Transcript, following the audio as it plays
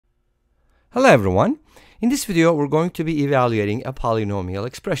Hello everyone. In this video we're going to be evaluating a polynomial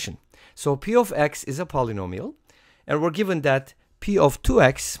expression. So p of x is a polynomial and we're given that p of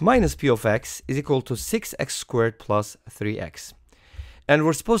 2x minus p of x is equal to 6x squared plus 3x. And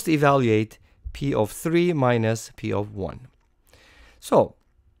we're supposed to evaluate p of 3 minus p of 1. So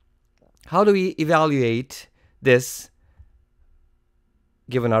how do we evaluate this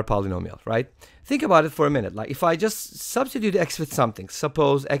given our polynomial, right? Think about it for a minute. Like if I just substitute x with something,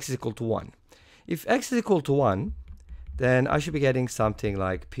 suppose x is equal to 1. If x is equal to 1, then I should be getting something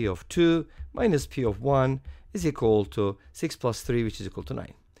like p of 2 minus p of 1 is equal to 6 plus 3, which is equal to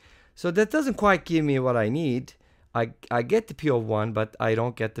 9. So that doesn't quite give me what I need. I get the p of 1, but I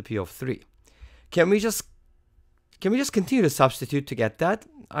don't get the p of 3. Can we just continue to substitute to get that?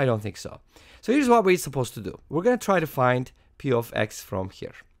 I don't think so. So here's what we're supposed to do. We're going to try to find p of x from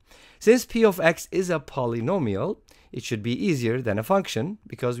here. Since p of x is a polynomial, it should be easier than a function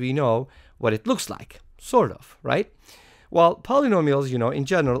because we know what it looks like, sort of, right? Well, polynomials, you know, in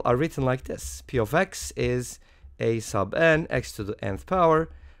general are written like this. P of x is a sub n, x to the nth power,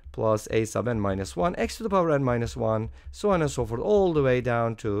 plus a sub n minus 1, x to the power n minus 1, so on and so forth, all the way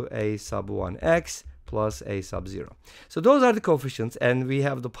down to a sub 1x plus a sub 0. So those are the coefficients, and we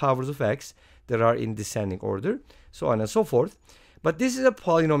have the powers of x that are in descending order, so on and so forth. But this is a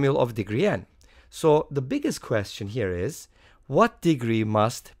polynomial of degree n. So the biggest question here is, what degree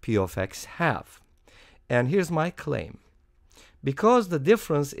must p of x have? And here's my claim. Because the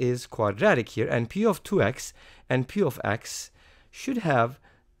difference is quadratic here, and p of 2x and p of x should have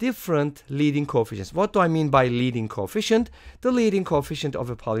different leading coefficients. What do I mean by leading coefficient? The leading coefficient of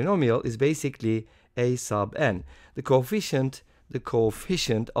a polynomial is basically a sub n, the coefficient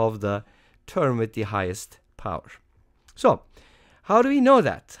of the term with the highest power. So how do we know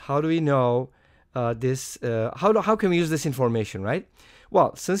that? How do we know this? How can we use this information, right?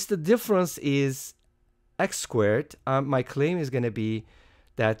 Well, since the difference is x squared, my claim is going to be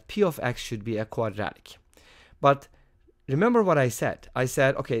that p of x should be a quadratic. But remember what I said. I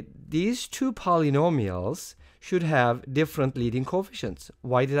said, okay, these two polynomials should have different leading coefficients.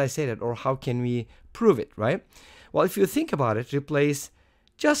 Why did I say that? Or how can we prove it, right? Well, if you think about it,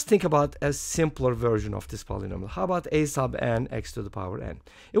 just think about a simpler version of this polynomial. How about a sub n x to the power n?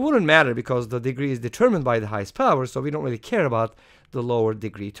 It wouldn't matter because the degree is determined by the highest power, so we don't really care about the lower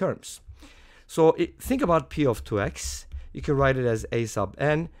degree terms. So think about p of 2x. You can write it as a sub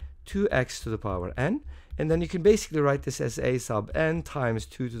n 2x to the power n. And then you can basically write this as a sub n times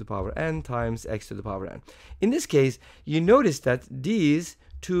 2 to the power n times x to the power n. In this case, you notice that these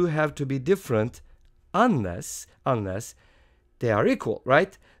two have to be different unless they are equal,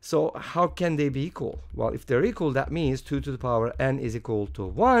 right? So how can they be equal? Well, if they're equal, that means 2 to the power n is equal to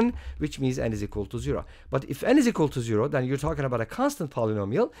 1, which means n is equal to 0. But if n is equal to 0, then you're talking about a constant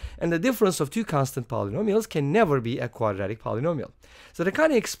polynomial, and the difference of two constant polynomials can never be a quadratic polynomial. So that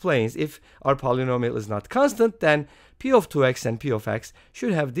kind of explains if our polynomial is not constant, then p of 2x and p of x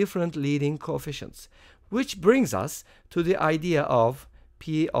should have different leading coefficients, which brings us to the idea of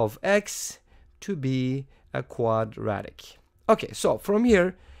p of x to be a quadratic. Okay, so from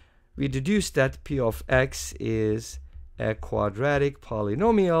here, we deduce that p of x is a quadratic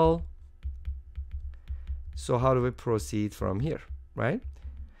polynomial. So how do we proceed from here, right?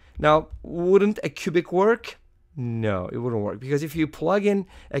 Now, wouldn't a cubic work? No, it wouldn't work, because if you plug in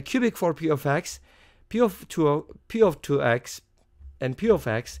a cubic for p of x, p of 2x and p of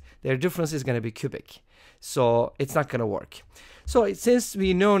x, their difference is going to be cubic. So it's not going to work. So since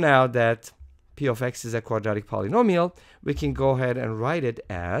we know now that p of x is a quadratic polynomial, we can go ahead and write it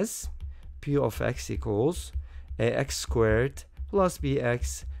as p of x equals ax squared plus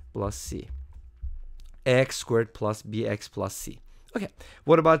bx plus c. Ax squared plus bx plus c. Okay,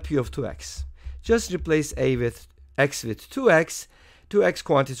 what about p of 2x? Just replace a with x with 2x. 2x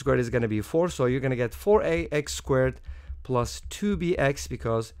quantity squared is going to be 4, so you're going to get 4ax squared plus 2bx,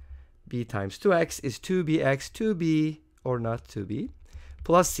 because b times 2x is 2bx, 2b or not 2b,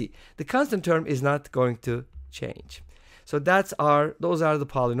 plus c. The constant term is not going to change. So those are the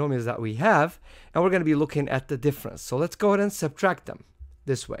polynomials that we have, and we're going to be looking at the difference. So let's go ahead and subtract them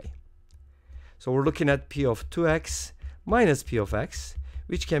this way. So we're looking at p of 2x minus p of x,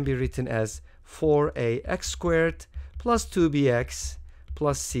 which can be written as 4ax squared plus 2bx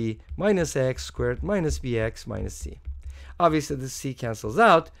plus c minus ax squared minus bx minus c. Obviously, the c cancels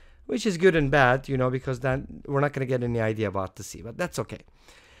out, which is good and bad, you know, because then we're not going to get any idea about the c, but that's okay.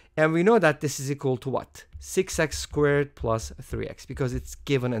 And we know that this is equal to what? 6x squared plus 3x, because it's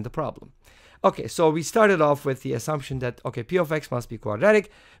given in the problem. Okay, so we started off with the assumption that, okay, p of x must be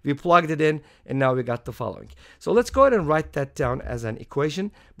quadratic. We plugged it in, and now we got the following. So let's go ahead and write that down as an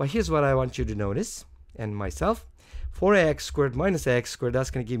equation. But here's what I want you to notice, and myself. 4ax squared minus ax squared, that's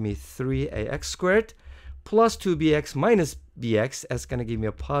going to give me 3ax squared, plus 2bx minus bx, that's going to give me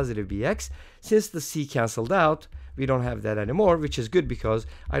a positive bx. Since the c canceled out, we don't have that anymore, which is good because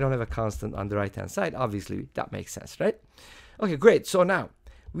I don't have a constant on the right-hand side. Obviously, that makes sense, right? Okay, great. So now,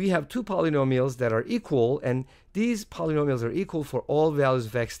 we have two polynomials that are equal, and these polynomials are equal for all values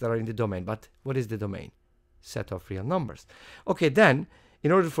of x that are in the domain. But what is the domain? Set of real numbers. Okay, then,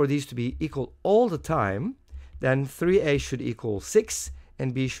 in order for these to be equal all the time, then 3a should equal 6,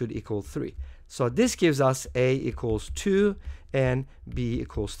 and b should equal 3. So this gives us a equals 2, and b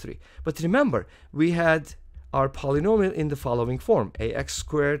equals 3. But remember, we had our polynomial in the following form, ax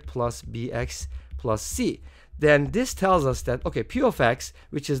squared plus bx plus c. Then this tells us that, okay, p of x,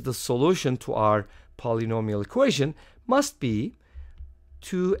 which is the solution to our polynomial equation, must be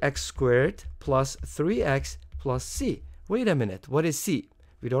 2x squared plus 3x plus c. Wait a minute, what is c?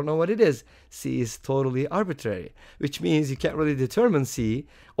 We don't know what it is. C is totally arbitrary, which means you can't really determine c,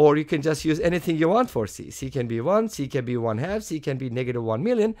 or you can just use anything you want for c. C can be 1, c can be 1/2, c can be negative 1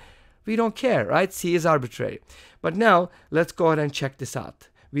 million. We don't care, right? C is arbitrary. But now, let's go ahead and check this out.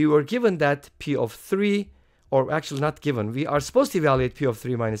 We were given that p of 3, or actually not given. We are supposed to evaluate p of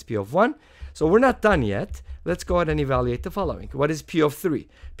 3 minus p of 1. So we're not done yet. Let's go ahead and evaluate the following. What is p of 3?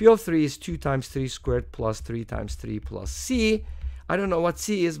 P of 3 is 2 times 3 squared plus 3 times 3 plus c. I don't know what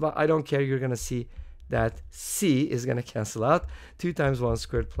c is, but I don't care. You're going to see that c is going to cancel out. 2 times 1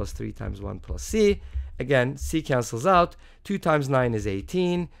 squared plus 3 times 1 plus c. Again, c cancels out. 2 times 9 is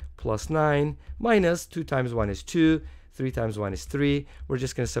 18 plus 9 minus 2 times 1 is 2. 3 times 1 is 3. We're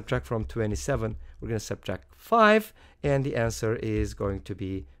just going to subtract from 27. We're going to subtract 5, and the answer is going to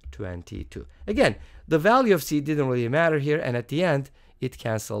be 22. Again, the value of c didn't really matter here, and at the end, it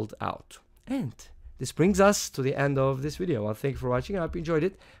canceled out. And this brings us to the end of this video. Well, thank you for watching. I hope you enjoyed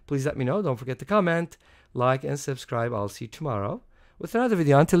it. Please let me know. Don't forget to comment, like, and subscribe. I'll see you tomorrow with another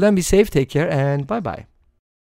video. Until then, be safe, take care, and bye-bye.